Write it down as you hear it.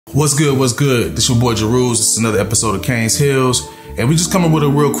What's good? What's good? This your boy Jeruz. This is another episode of Canes Hills. And we just coming with a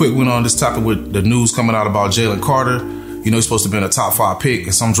real quick one on this topic with the news coming out about Jalen Carter. You know, he's supposed to be in a top 5 pick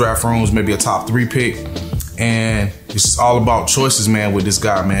in some draft rooms, maybe a top 3 pick. And it's just all about choices, man, with this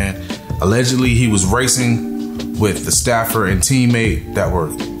guy, man. Allegedly, he was racing with the staffer and teammate that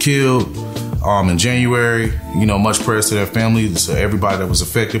were killed in January. You know, much prayers to their families, to everybody that was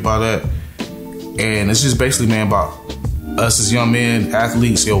affected by that. And it's just basically, man, about us as young men,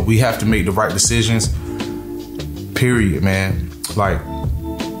 athletes, we have to make the right decisions, period, man. Like,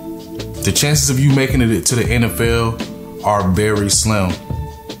 the chances of you making it to the NFL are very slim.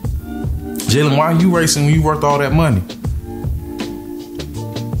 Jalen, why are you racing when you worth all that money?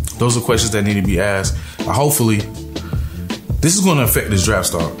 Those are questions that need to be asked. Hopefully, this is going to affect this draft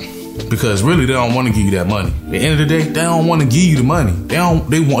stock, because really they don't want to give you that money. At the end of the day, they don't want to give you the money.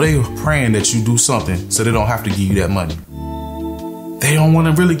 They praying that you do something so they don't have to give you that money. They don't want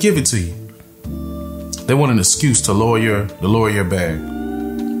to really give it to you. They want an excuse to lower your bag.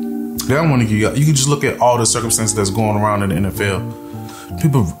 They don't want to give you. You can just look at all the circumstances that's going around in the NFL.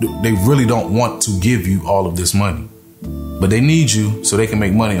 People, they really don't want to give you all of this money, but they need you so they can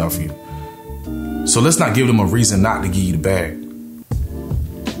make money off you. So let's not give them a reason not to give you the bag.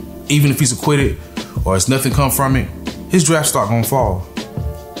 Even if he's acquitted or it's nothing come from it, his draft stock gonna fall.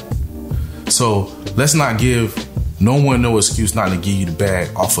 So let's not give no one no excuse not to give you the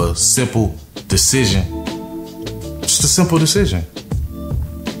bag off a simple decision. Just a simple decision.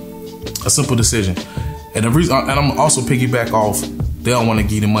 A simple decision. And the reason, and I'm also piggyback off, they don't want to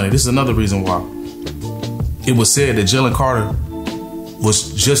give you the money. This is another reason why. It was said that Jalen Carter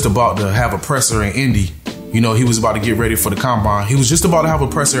was just about to have a presser in Indy. You know, he was about to get ready for the combine. He was just about to have a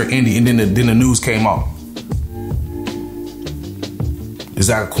presser in Indy, and then the news came out. Is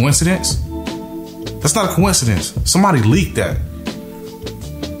that a coincidence? That's not a coincidence. Somebody leaked that.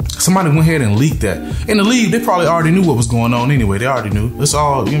 Somebody went ahead and leaked that. In the league, they probably already knew what was going on anyway. They already knew. That's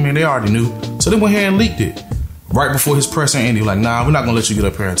all, they already knew. So they went ahead and leaked it. Right before his presser in Indy, like, nah, we're not going to let you get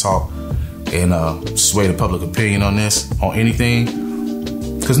up here and talk and sway the public opinion on this, on anything.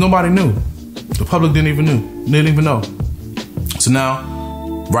 Because nobody knew. The public didn't even know. So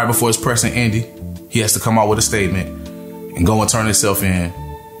now, right before his press in Indy, he has to come out with a statement and go and turn himself in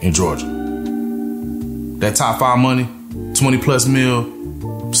Georgia. That top 5 money, 20 plus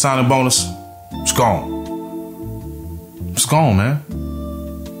mil, signing bonus, it's gone. It's gone,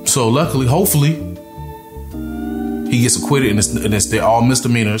 man. So luckily, hopefully, he gets acquitted and they're all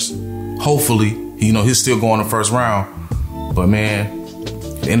misdemeanors. Hopefully, he's still going the first round. But man,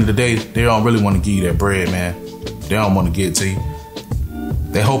 at the end of the day, they don't really want to give you that bread, man. They don't want to get it to you.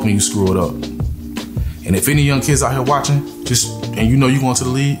 They're hoping you screw it up. And if any young kids out here watching, and you going to the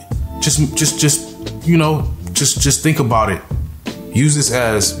league, just think about it. Use this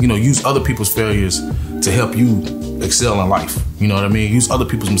as, use other people's failures to help you excel in life. You know what I mean? Use other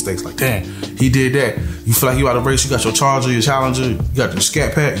people's mistakes. Like, damn, he did that. You feel like you out of race. You got your Charger, your Challenger, you got your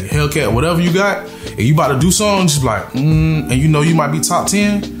Scat Pack, your Hellcat, whatever you got, and you about to do something, just like, and you might be top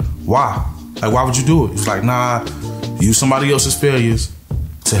 10. Why? Like, why would you do it? It's like, nah, use somebody else's failures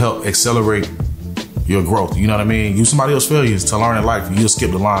to help accelerate your growth. You know what I mean? Use somebody else's failures to learn in life. You'll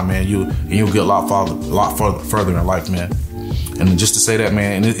skip the line, man. You'll get a lot further in life, man. And just to say that,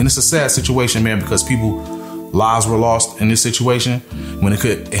 man, and it's a sad situation, man, because lives were lost in this situation when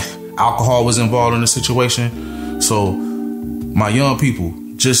alcohol was involved in this situation. So my young people,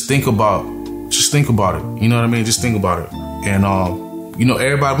 just think about it. You know what I mean? Just think about it. And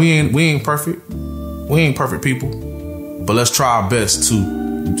everybody, we ain't perfect. We ain't perfect people, but let's try our best to,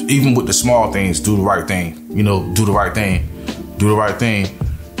 even with the small things, do the right thing. Do the right thing.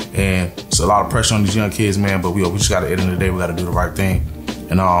 And it's a lot of pressure on these young kids, man, but we just got to, at the end of the day, we got to do the right thing.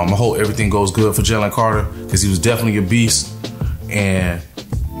 And I hope everything goes good for Jalen Carter, because he was definitely a beast. And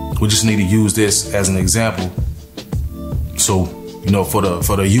we just need to use this as an example. So, for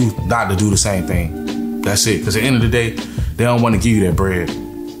the youth not to do the same thing. That's it. Because at the end of the day, they don't want to give you that bread.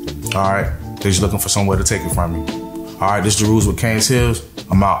 All right? They're just looking for somewhere to take it from you. All right, this is Jeruz with Canes Hills.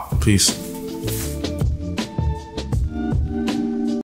 I'm out. Peace.